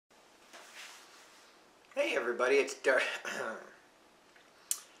Hey everybody,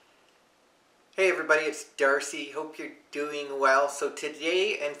 Hey everybody, it's Darcy. Hope you're doing well. So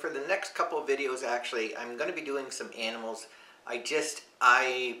today and for the next couple of videos, actually, I'm going to be doing some animals.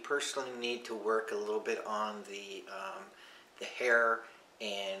 I personally need to work a little bit on the hair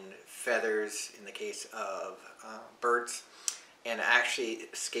and feathers in the case of birds, and actually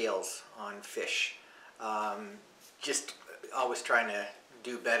scales on fish. Just always trying to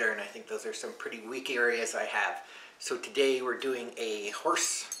do better, and I think those are some pretty weak areas I have. So today we're doing a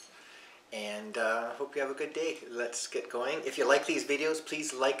horse, and hope you have a good day. Let's get going. If you like these videos,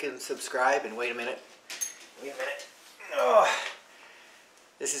 please like and subscribe. And wait a minute. Oh,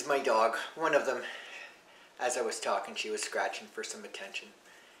 this is my dog, one of them. As I was talking, she was scratching for some attention.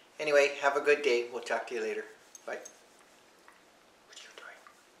 Anyway, have a good day. We'll talk to you later. Bye. What are you doing?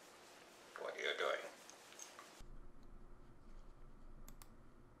 What are you doing?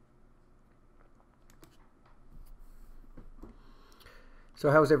 So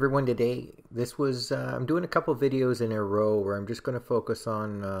how's everyone today? This was, I'm doing a couple videos in a row where I'm just going to focus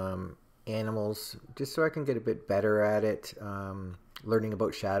on animals, just so I can get a bit better at it, learning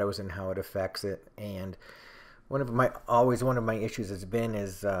about shadows and how it affects it. And one of my issues has been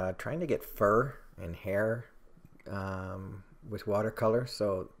trying to get fur and hair with watercolor.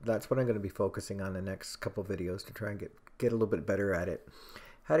 So that's what I'm going to be focusing on the next couple videos, to try and get a little bit better at it.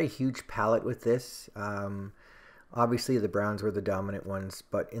 Had a huge palette with this. Obviously the browns were the dominant ones,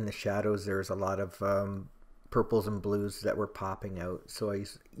 but in the shadows there's a lot of purples and blues that were popping out, so I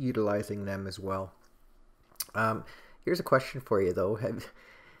was utilizing them as well. Here's a question for you though.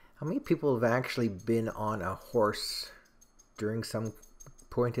 How many people have actually been on a horse during some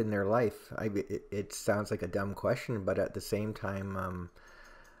point in their life? It sounds like a dumb question, but at the same time,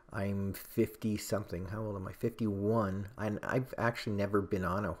 I'm 50 something. How old am I? 51. And I've actually never been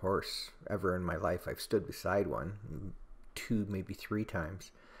on a horse ever in my life. I've stood beside one 2, maybe 3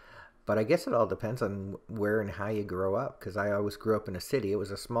 times. But I guess it all depends on where and how you grow up, because I always grew up in a city. It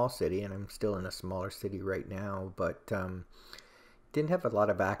was a small city, and I'm still in a smaller city right now, but didn't have a lot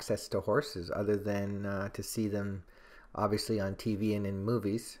of access to horses other than to see them obviously on TV and in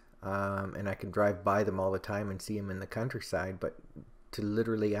movies. And I can drive by them all the time and see them in the countryside, but to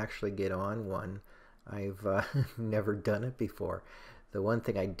literally actually get on one, I've never done it before. The one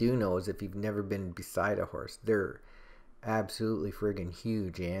thing I do know is if you've never been beside a horse, they're absolutely friggin'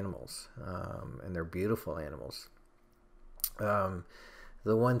 huge animals, and they're beautiful animals. The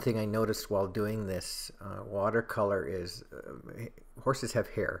one thing I noticed while doing this watercolor is horses have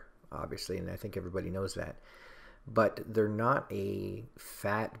hair, obviously, and I think everybody knows that. But they're not a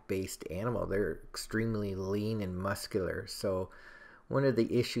fat-based animal. They're extremely lean and muscular. So one of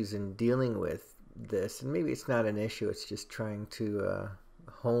the issues in dealing with this, and maybe it's not an issue, it's just trying to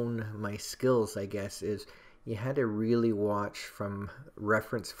hone my skills, I guess, is you had to really watch from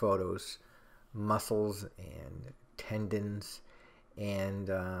reference photos, muscles and tendons. And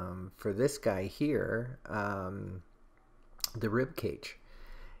for this guy here, the rib cage.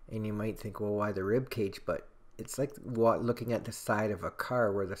 And you might think, well, why the rib cage? But it's like looking at the side of a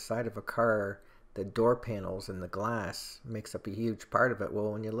car, where the side of a car, the door panels and the glass makes up a huge part of it.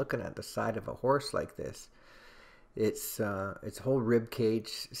 Well, when you're looking at the side of a horse like this, it's whole rib cage,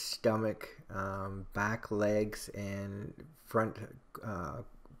 stomach, back legs, and front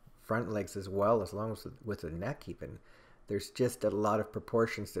legs as well, as long as with the neck even. There's just a lot of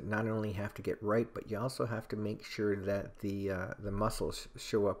proportions that not only have to get right, but you also have to make sure that the muscles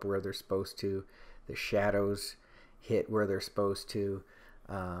show up where they're supposed to, the shadows hit where they're supposed to.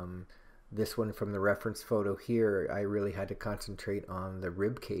 This one from the reference photo here, I really had to concentrate on the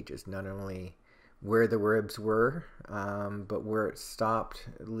rib cages, not only where the ribs were, but where it stopped,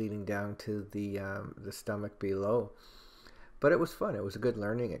 leading down to the stomach below. But it was fun. It was a good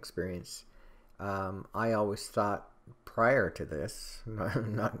learning experience. I always thought prior to this,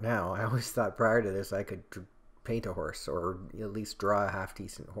 not now, I always thought prior to this I could paint a horse, or at least draw a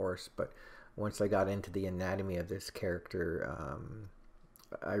half-decent horse. But once I got into the anatomy of this character,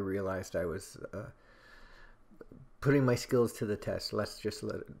 I realized I was putting my skills to the test. Let's just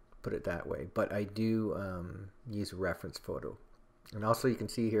put it that way. But I do use a reference photo. And also you can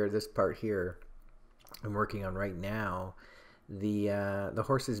see here, this part here I'm working on right now, the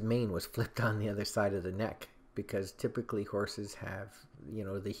horse's mane was flipped on the other side of the neck, because typically horses have, you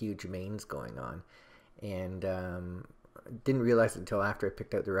know, the huge manes going on. And didn't realize it until after I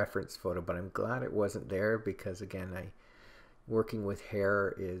picked out the reference photo, but I'm glad it wasn't there, because again, working with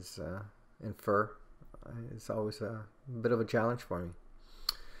hair is and fur is always a bit of a challenge for me.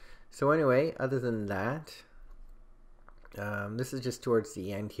 So anyway, other than that, this is just towards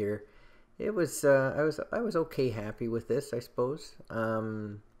the end here. I was okay happy with this, I suppose.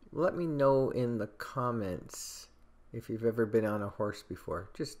 Let me know in the comments if you've ever been on a horse before,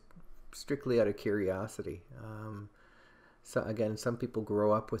 just strictly out of curiosity. So again, some people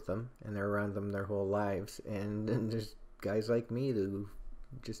grow up with them and they're around them their whole lives, and there's guys like me who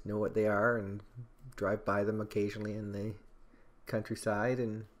just know what they are and drive by them occasionally in the countryside.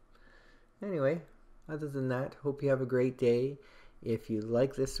 And anyway, other than that, hope you have a great day. If you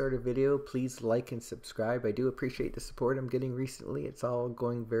like this sort of video, please like and subscribe. I do appreciate the support I'm getting recently. It's all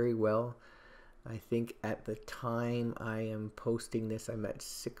going very well. I think at the time I am posting this, I'm at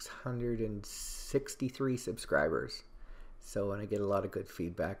 663 subscribers. So, and I get a lot of good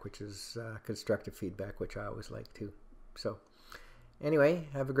feedback, which is constructive feedback, which I always like too. So, anyway,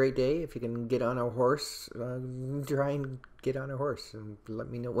 have a great day. If you can get on a horse, try and get on a horse and let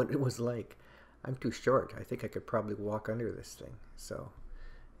me know what it was like. I'm too short. I think I could probably walk under this thing. So,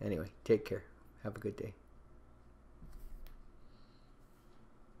 anyway, take care. Have a good day.